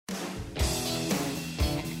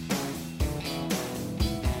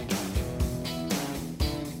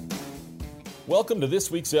Welcome to this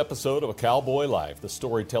week's episode of A Cowboy Life, the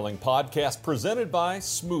storytelling podcast presented by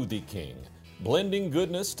Smoothie King, blending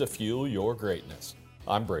goodness to fuel your greatness.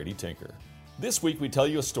 I'm Brady Tinker. This week we tell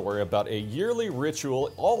you a story about a yearly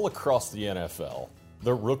ritual all across the NFL,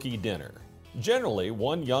 the rookie dinner. Generally,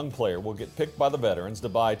 one young player will get picked by the veterans to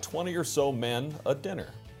buy 20 or so men a dinner,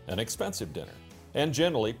 an expensive dinner. And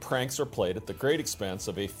generally, pranks are played at the great expense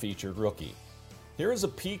of a featured rookie. Here is a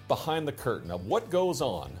peek behind the curtain of what goes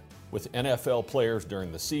on with NFL players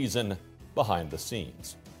during the season, behind the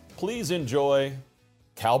scenes. Please enjoy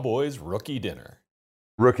Cowboys Rookie Dinner.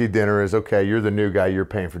 Rookie dinner is, okay, you're the new guy, you're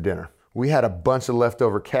paying for dinner. We had a bunch of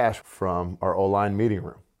leftover cash from our O-line meeting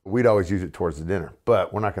room. We'd always use it towards the dinner,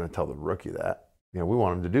 but we're not going to tell the rookie that. We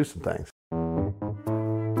want him to do some things.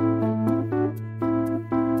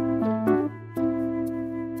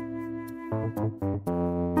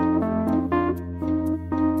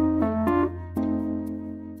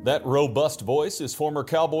 That robust voice is former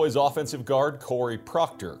Cowboys offensive guard Corey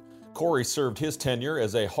Proctor. Corey served his tenure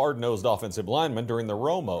as a hard-nosed offensive lineman during the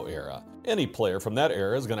Romo era. Any player from that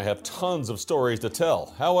era is going to have tons of stories to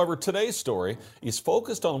tell. However, today's story is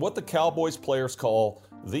focused on what the Cowboys players call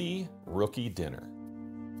the rookie dinner.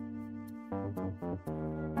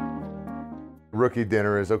 Rookie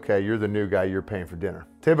dinner is, okay, you're the new guy, you're paying for dinner.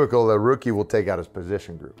 Typical, the rookie will take out his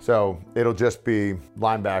position group. So it'll just be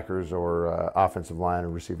linebackers or offensive line or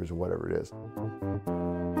receivers or whatever it is.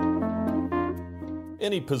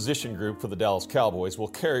 Any position group for the Dallas Cowboys will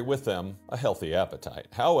carry with them a healthy appetite.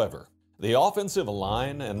 However, the offensive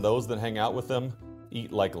line and those that hang out with them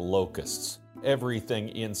eat like locusts. Everything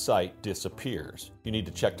in sight disappears. You need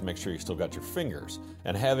to check to make sure you still got your fingers.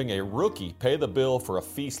 And having a rookie pay the bill for a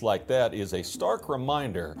feast like that is a stark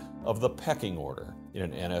reminder of the pecking order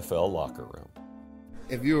in an NFL locker room.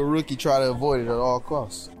 If you're a rookie, try to avoid it at all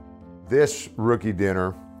costs. This rookie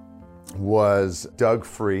dinner was Doug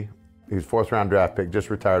Free. He was fourth-round draft pick,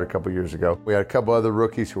 just retired a couple years ago. We had a couple other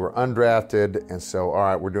rookies who were undrafted, and so, all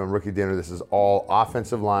right, we're doing rookie dinner. This is all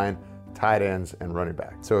offensive line, tight ends, and running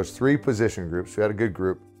back. So it's 3 position groups. We had a good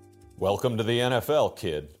group. Welcome to the NFL,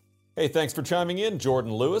 kid. Hey, thanks for chiming in,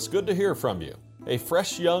 Jordan Lewis. Good to hear from you. A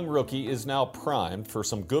fresh young rookie is now primed for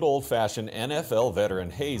some good old-fashioned NFL veteran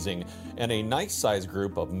hazing, and a nice-sized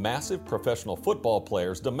group of massive professional football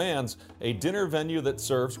players demands a dinner venue that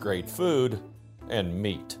serves great food and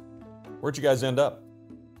meat. Where'd you guys end up?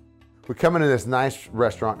 We come into this nice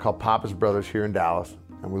restaurant called Papa's Brothers here in Dallas,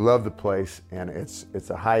 and we love the place, and it's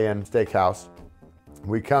a high-end steakhouse.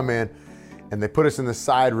 We come in, and they put us in the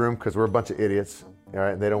side room because we're a bunch of idiots, all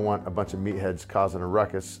right? They don't want a bunch of meatheads causing a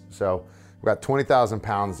ruckus. So we got 20,000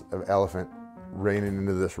 pounds of elephant raining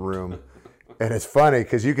into this room. And it's funny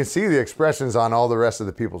because you can see the expressions on all the rest of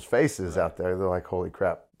the people's faces out there. They're like, holy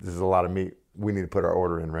crap, this is a lot of meat. We need to put our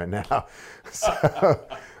order in right now. So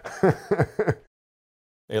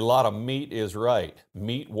A lot of meat is right.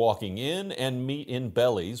 Meat walking in and meat in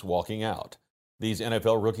bellies walking out. These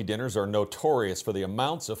NFL rookie dinners are notorious for the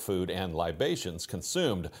amounts of food and libations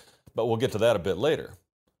consumed, but we'll get to that a bit later.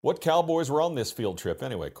 What Cowboys were on this field trip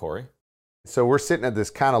anyway, Corey? So we're sitting at this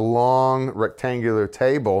kind of long rectangular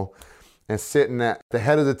table, and sitting at the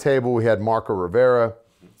head of the table we had Marco Rivera,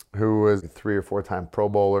 who was a 3 or 4-time Pro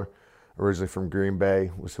Bowler, originally from Green Bay,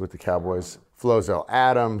 was with the Cowboys. Flozell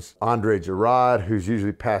Adams, Andre Gerard, who's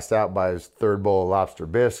usually passed out by his 3rd bowl of lobster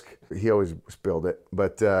bisque. He always spilled it,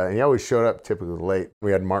 but he always showed up typically late.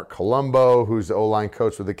 We had Mark Colombo, who's the O-line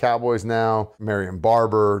coach with the Cowboys now, Marion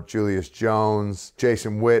Barber, Julius Jones,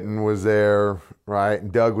 Jason Witten was there, right?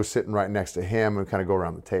 And Doug was sitting right next to him, and we kind of go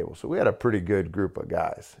around the table. So we had a pretty good group of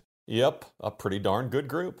guys. Yep, a pretty darn good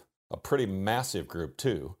group. A pretty massive group,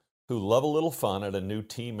 too, who love a little fun at a new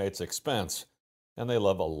teammate's expense. And they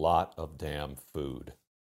love a lot of damn food.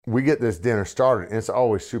 We get this dinner started, and it's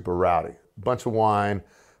always super rowdy. Bunch of wine,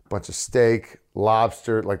 bunch of steak,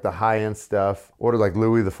 lobster, like the high-end stuff. Ordered like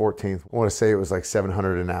Louis XIV. I want to say it was like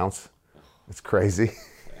 700 an ounce. It's crazy.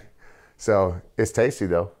 So it's tasty,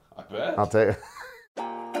 though. I bet. I'll tell you.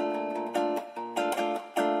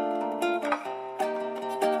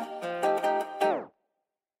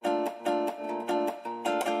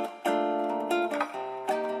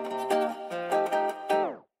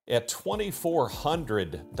 At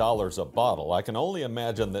 $2,400 a bottle, I can only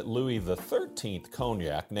imagine that Louis XIII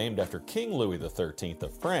cognac, named after King Louis XIII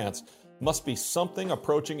of France, must be something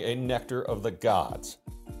approaching a nectar of the gods.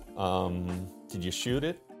 Did you shoot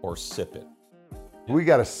it or sip it? We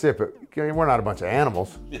got to sip it. We're not a bunch of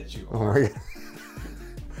animals. Yes, you are.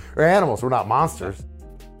 We're animals. We're not monsters.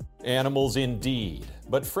 Animals indeed,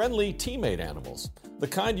 but friendly teammate animals. The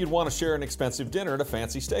kind you'd want to share an expensive dinner at a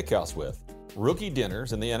fancy steakhouse with. Rookie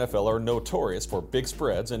dinners in the NFL are notorious for big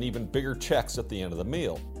spreads and even bigger checks at the end of the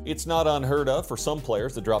meal. It's not unheard of for some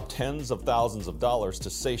players to drop tens of thousands of dollars to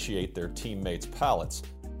satiate their teammates' palates.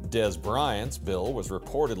 Des Bryant's bill was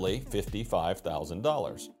reportedly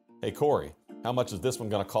 $55,000. Hey Corey, how much is this one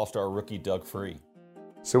going to cost our rookie Doug Free?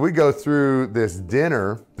 So we go through this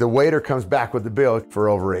dinner. The waiter comes back with the bill for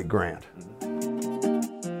over $8,000.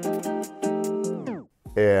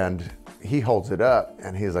 And he holds it up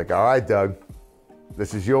and he's like, all right, Doug,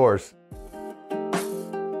 this is yours.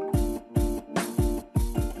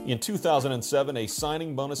 In 2007, a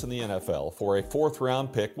signing bonus in the NFL for a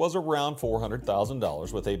fourth-round pick was around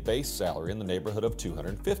 $400,000 with a base salary in the neighborhood of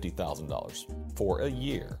 $250,000 for a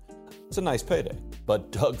year. It's a nice payday.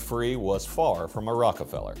 But Doug Free was far from a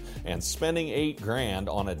Rockefeller, and spending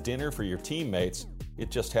 $8,000 on a dinner for your teammates,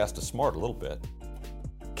 it just has to smart a little bit.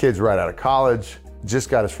 Kid's right out of college, just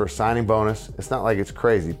got his first signing bonus. It's not like it's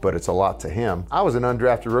crazy, but it's a lot to him. I was an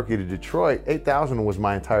undrafted rookie to Detroit. $8,000 was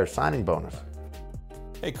my entire signing bonus.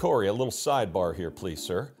 Hey Corey, a little sidebar here, please,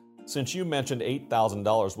 sir. Since you mentioned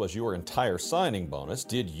 $8,000 was your entire signing bonus,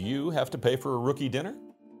 did you have to pay for a rookie dinner?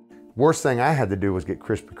 Worst thing I had to do was get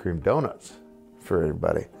Krispy Kreme donuts for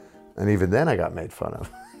everybody. And even then I got made fun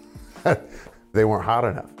of. They weren't hot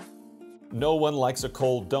enough. No one likes a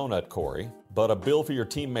cold donut, Corey, but a bill for your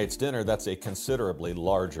teammates' dinner, that's a considerably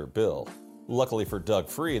larger bill. Luckily for Doug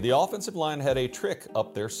Free, the offensive line had a trick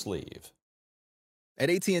up their sleeve. At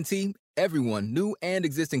AT&T, everyone, new and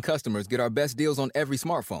existing customers, get our best deals on every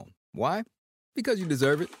smartphone. Why? Because you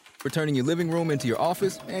deserve it. For turning your living room into your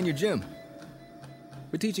office and your gym.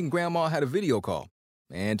 For teaching Grandma how to video call.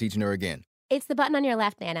 And teaching her again. It's the button on your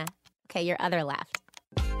left, Nana. Okay, your other left.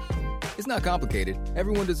 It's not complicated.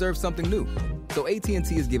 Everyone deserves something new. So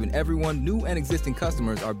AT&T is giving everyone, new and existing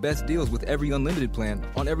customers, our best deals with every unlimited plan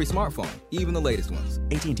on every smartphone, even the latest ones.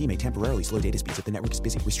 AT&T may temporarily slow data speeds if the network is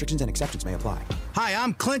busy. Restrictions and exceptions may apply. Hi,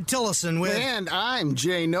 I'm Clint Tillison with... And I'm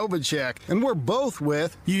Jay Novacek, and we're both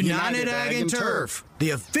with... United Ag and Turf,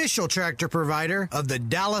 the official tractor provider of the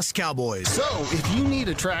Dallas Cowboys. So, if you need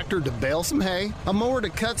a tractor to bale some hay, a mower to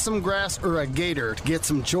cut some grass, or a gator to get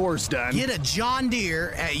some chores done... Get a John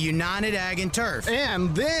Deere at United Ag and Turf.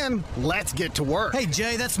 And then, let's get to work. Hey,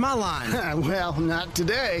 Jay, that's my line. Well, not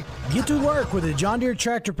today. Get to work with a John Deere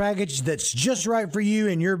tractor package that's just right for you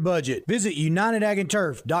and your budget. Visit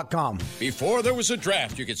UnitedAgAndTurf.com. Before there was a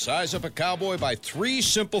draft, you could size up a cowboy by three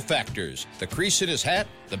simple factors: the crease in his hat,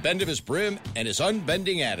 the bend of his brim, and his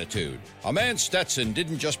unbending attitude. A man Stetson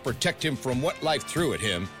didn't just protect him from what life threw at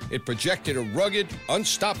him, it projected a rugged,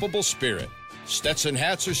 unstoppable spirit. Stetson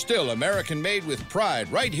hats are still American-made with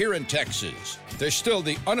pride right here in Texas. They're still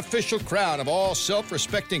the unofficial crown of all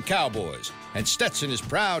self-respecting cowboys, and Stetson is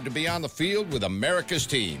proud to be on the field with America's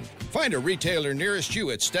team. Find a retailer nearest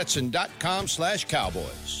you at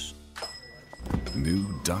stetson.com/cowboys. New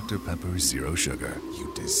Dr. Pepper Zero Sugar.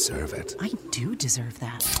 You deserve it. I do deserve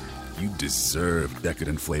that. You deserve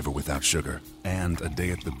decadent flavor without sugar, and a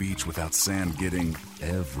day at the beach without sand getting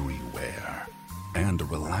everywhere. And a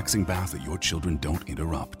relaxing bath that your children don't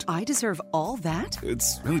interrupt. I deserve all that?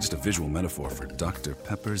 It's really just a visual metaphor for Dr.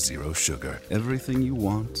 Pepper Zero Sugar. Everything you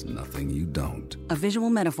want, nothing you don't. A visual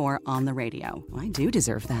metaphor on the radio. I do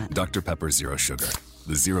deserve that. Dr. Pepper Zero Sugar.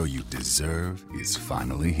 The zero you deserve is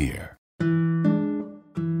finally here.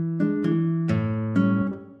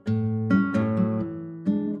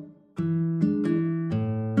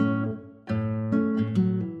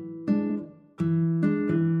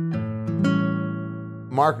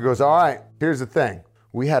 Mark goes, all right, here's the thing.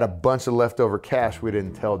 We had a bunch of leftover cash we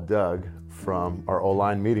didn't tell Doug from our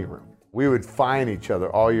O-line meeting room. We would fine each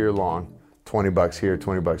other all year long, $20 here,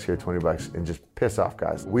 $20 here, $20, and just piss off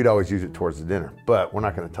guys. We'd always use it towards the dinner, but we're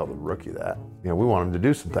not gonna tell the rookie that. You know, we want him to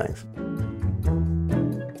do some things.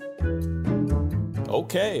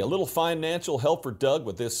 Okay, a little financial help for Doug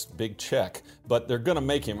with this big check, but they're going to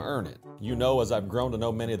make him earn it. You know, as I've grown to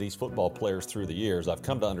know many of these football players through the years, I've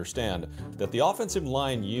come to understand that the offensive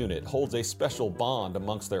line unit holds a special bond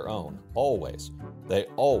amongst their own. Always. They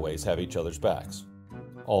always have each other's backs.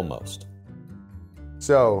 Almost.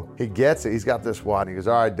 So he gets it. He's got this wad. He goes,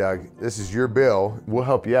 all right, Doug, this is your bill. We'll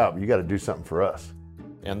help you out, but you got to do something for us.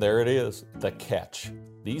 And there it is, the catch.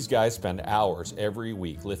 These guys spend hours every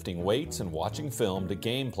week lifting weights and watching film to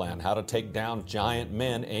game plan how to take down giant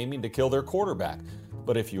men aiming to kill their quarterback.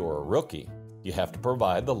 But if you're a rookie, you have to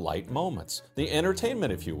provide the light moments, the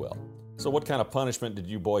entertainment, if you will. So what kind of punishment did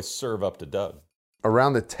you boys serve up to Doug?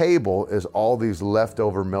 Around the table is all these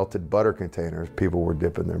leftover melted butter containers people were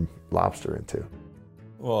dipping their lobster into.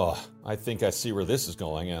 Oh, I think I see where this is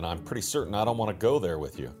going, and I'm pretty certain I don't want to go there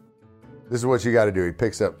with you. This is what you got to do. He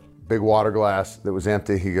picks up big water glass that was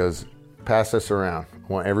empty. He goes, pass this around. I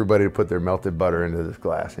want everybody to put their melted butter into this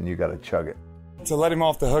glass, and you got to chug it. To let him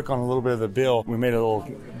off the hook on a little bit of the bill, we made a little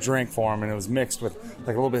drink for him, and it was mixed with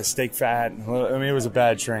like a little bit of steak fat. It was a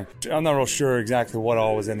bad drink. I'm not real sure exactly what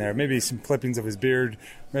all was in there. Maybe some clippings of his beard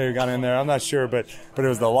maybe got in there. I'm not sure, but it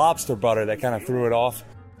was the lobster butter that kind of threw it off.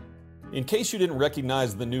 In case you didn't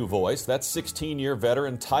recognize the new voice, that's 16-year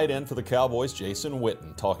veteran tight end for the Cowboys, Jason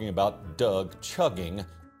Witten, talking about Doug chugging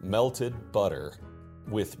melted butter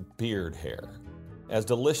with beard hair. As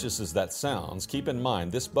delicious as that sounds, keep in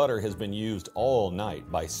mind this butter has been used all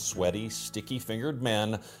night by sweaty, sticky-fingered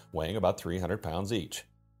men weighing about 300 pounds each.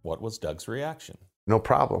 What was Doug's reaction? No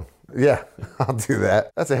problem. Yeah, I'll do that.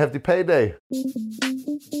 That's a hefty payday.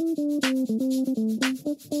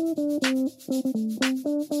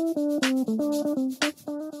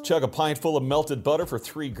 Chug a pint full of melted butter for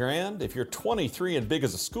 $3,000? If you're 23 and big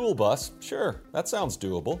as a school bus, sure, that sounds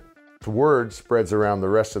doable. The word spreads around the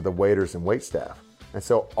rest of the waiters and waitstaff. And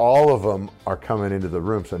so all of them are coming into the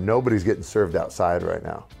room, so nobody's getting served outside right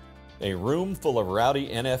now. A room full of rowdy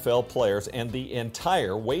NFL players and the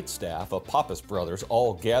entire waitstaff of Pappas Brothers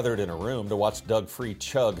all gathered in a room to watch Doug Free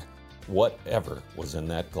chug whatever was in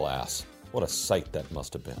that glass. What a sight that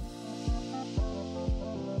must have been.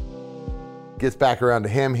 Gets back around to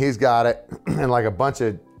him, he's got it, and like a bunch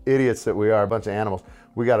of idiots that we are, a bunch of animals,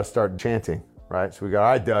 we got to start chanting, right? So we go,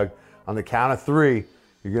 all right, Doug, on the count of 3,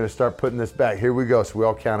 you're going to start putting this back. Here we go. So we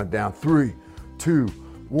all counted down. 3, 2,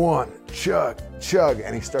 1, chug, chug.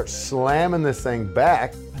 And he starts slamming this thing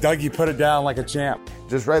back. Dougie put it down like a champ.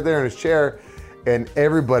 Just right there in his chair, and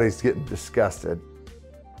everybody's getting disgusted.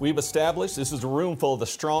 We've established this is a room full of the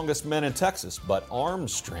strongest men in Texas, but arm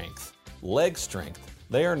strength, leg strength,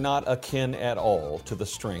 they are not akin at all to the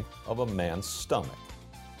strength of a man's stomach.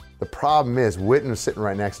 The problem is Witten was sitting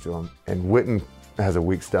right next to him, and Witten has a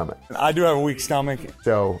weak stomach. I do have a weak stomach.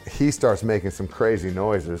 So he starts making some crazy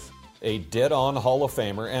noises. A dead-on Hall of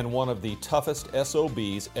Famer and one of the toughest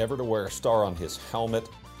SOBs ever to wear a star on his helmet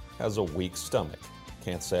has a weak stomach.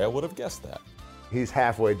 Can't say I would have guessed that. He's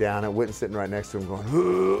halfway down and Witten's sitting right next to him going,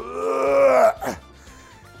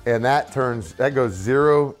 and that goes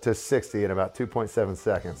 0 to 60 in about 2.7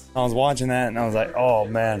 seconds. I was watching that and I was like, oh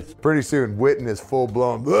man. Pretty soon, Witten is full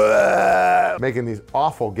blown, making these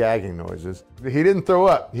awful gagging noises. He didn't throw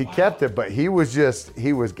up. He kept it, but he was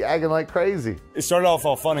gagging like crazy. It started off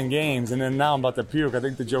all fun and games, and then now I'm about to puke. I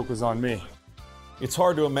think the joke was on me. It's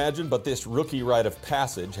hard to imagine, but this rookie rite of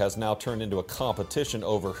passage has now turned into a competition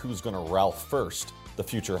over who's going to Ralph first, the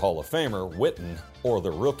future Hall of Famer, Witten, or the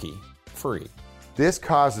rookie, Free. This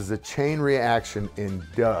causes a chain reaction in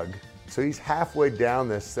Doug. So he's halfway down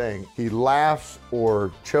this thing. He laughs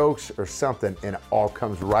or chokes or something, and it all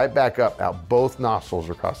comes right back up out both nostrils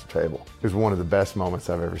across the table. It was one of the best moments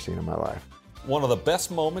I've ever seen in my life. One of the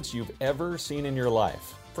best moments you've ever seen in your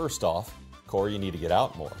life. First off, Corey, you need to get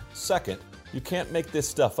out more. Second, you can't make this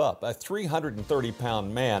stuff up. A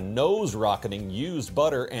 330-pound man nose-rocketing used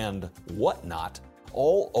butter and whatnot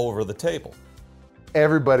all over the table.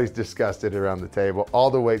 Everybody's disgusted around the table. All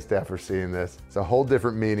the waitstaff are seeing this. It's a whole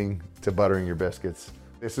different meaning to buttering your biscuits.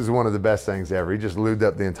 This is one of the best things ever. He just lubed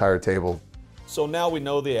up the entire table. So now we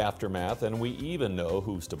know the aftermath, and we even know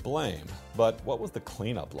who's to blame. But what was the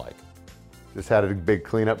cleanup like? Just had a big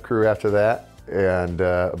cleanup crew after that, and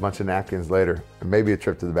a bunch of napkins later, and maybe a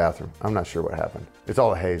trip to the bathroom. I'm not sure what happened. It's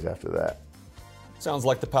all a haze after that. Sounds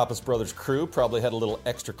like the Pappas Brothers crew probably had a little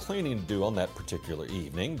extra cleaning to do on that particular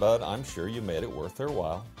evening, but I'm sure you made it worth their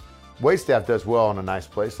while. Waitstaff does well in a nice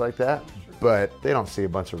place like that, but they don't see a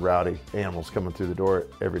bunch of rowdy animals coming through the door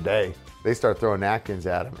every day. They start throwing napkins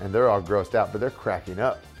at them, and they're all grossed out, but they're cracking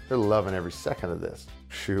up. They're loving every second of this.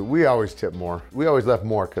 Shoot, we always tip more. We always left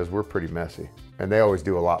more because we're pretty messy, and they always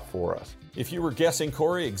do a lot for us. If you were guessing,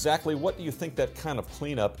 Corey, exactly what do you think that kind of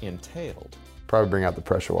cleanup entailed? Probably bring out the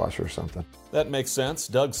pressure washer or something. That makes sense.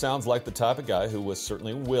 Doug sounds like the type of guy who was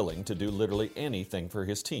certainly willing to do literally anything for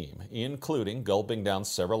his team, including gulping down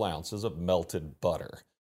several ounces of melted butter.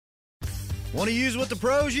 Want to use what the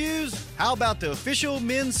pros use? How about the official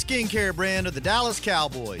men's skincare brand of the Dallas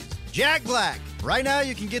Cowboys, Jack Black? Right now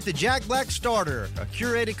you can get the Jack Black Starter, a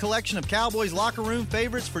curated collection of Cowboys locker room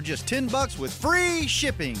favorites for just $10 with free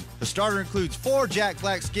shipping. The starter includes 4 Jack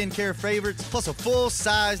Black skincare favorites plus a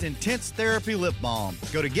full-sized intense therapy lip balm.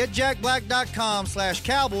 Go to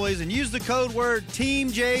getjackblack.com/Cowboys and use the code word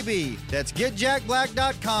TEAMJB. That's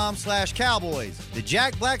getjackblack.com/Cowboys. The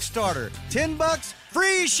Jack Black Starter, $10,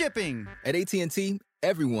 free shipping. At AT&T,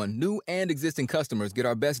 everyone, new and existing customers, get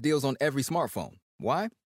our best deals on every smartphone. Why?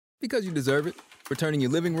 Because you deserve it. For turning your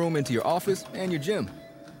living room into your office and your gym.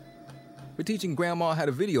 for teaching Grandma how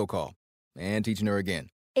to video call and teaching her again.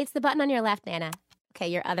 It's the button on your left, Nana. Okay,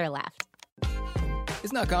 your other left.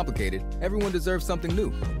 It's not complicated. Everyone deserves something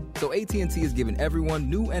new. So AT&T is giving everyone,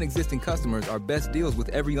 new and existing customers, our best deals with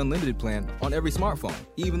every unlimited plan on every smartphone,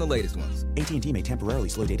 even the latest ones. AT&T may temporarily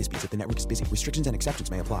slow data speeds if the network is busy. Restrictions and exceptions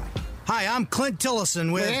may apply. Hi, I'm Clint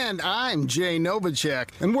Tillison with... And I'm Jay Novacek,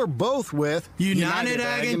 and we're both with... United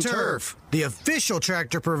Ag and Turf, the official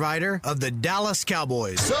tractor provider of the Dallas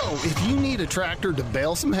Cowboys. So, if you need a tractor to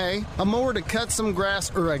bale some hay, a mower to cut some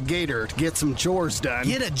grass, or a gator to get some chores done,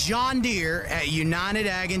 get a John Deere at United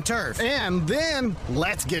Ag and Turf. And then,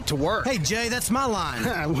 let's get to work. Hey, Jay, that's my line.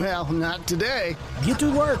 Well, not today. Get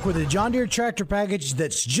to work with a John Deere tractor package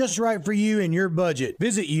that's just right for you and your budget.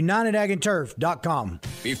 Visit UnitedAgAndTurf.com.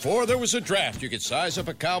 Before there was a draft, you could size up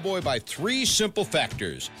a cowboy by 3 simple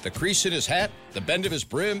factors: the crease in his hat, the bend of his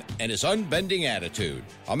brim, and his unbending attitude.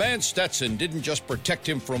 A man's Stetson didn't just protect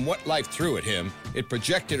him from what life threw at him, it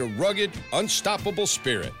projected a rugged, unstoppable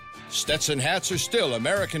spirit. Stetson hats are still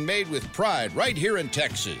American-made with pride right here in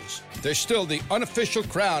Texas. They're still the unofficial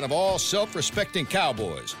crown of all self-respecting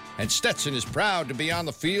cowboys, and Stetson is proud to be on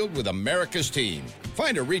the field with America's team.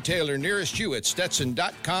 Find a retailer nearest you at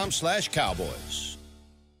Stetson.com/cowboys.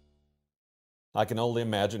 I can only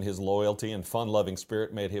imagine his loyalty and fun-loving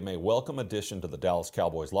spirit made him a welcome addition to the Dallas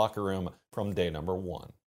Cowboys locker room from day number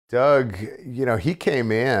 1. Doug, he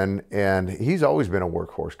came in and he's always been a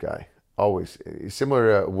workhorse guy. Always.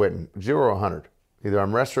 Similar to Witten, 0 to 100. Either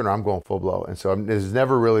I'm wrestling or I'm going full blow. And so there's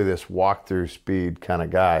never really this walk-through speed kind of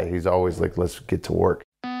guy. He's always like, let's get to work.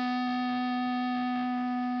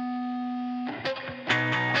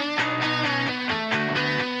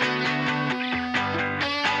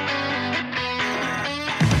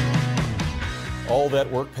 All that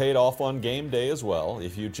work paid off on game day as well.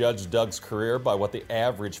 If you judged Doug's career by what the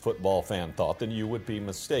average football fan thought, then you would be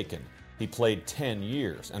mistaken. He played 10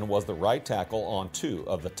 years and was the right tackle on 2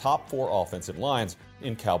 of the top 4 offensive lines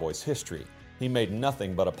in Cowboys history. He made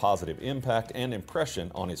nothing but a positive impact and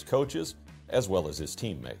impression on his coaches as well as his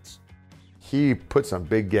teammates. He put some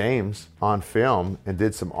big games on film and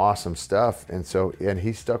did some awesome stuff, and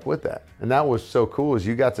he stuck with that. And that was so cool, is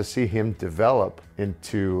you got to see him develop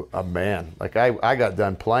into a man. Like I got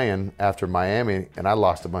done playing after Miami and I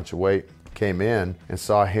lost a bunch of weight. Came in and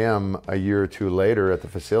saw him a year or 2 later at the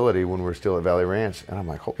facility when we were still at Valley Ranch, and I'm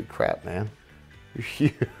like, holy crap, man, you're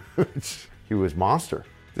huge. He was monster.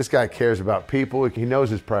 This guy cares about people. He knows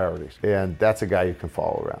his priorities, and that's a guy you can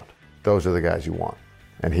follow around. Those are the guys you want,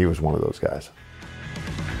 and he was one of those guys.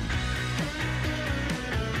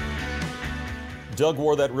 Doug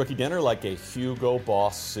wore that rookie dinner like a Hugo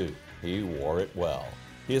Boss suit. He wore it well.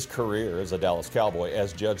 His career as a Dallas Cowboy,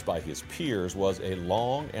 as judged by his peers, was a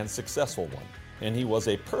long and successful one, and he was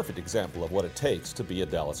a perfect example of what it takes to be a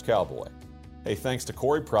Dallas Cowboy. Hey, thanks to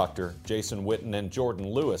Corey Proctor, Jason Witten, and Jordan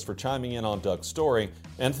Lewis for chiming in on Doug's story,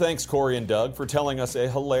 and thanks Corey and Doug for telling us a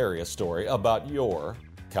hilarious story about your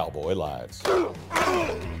Cowboy lives.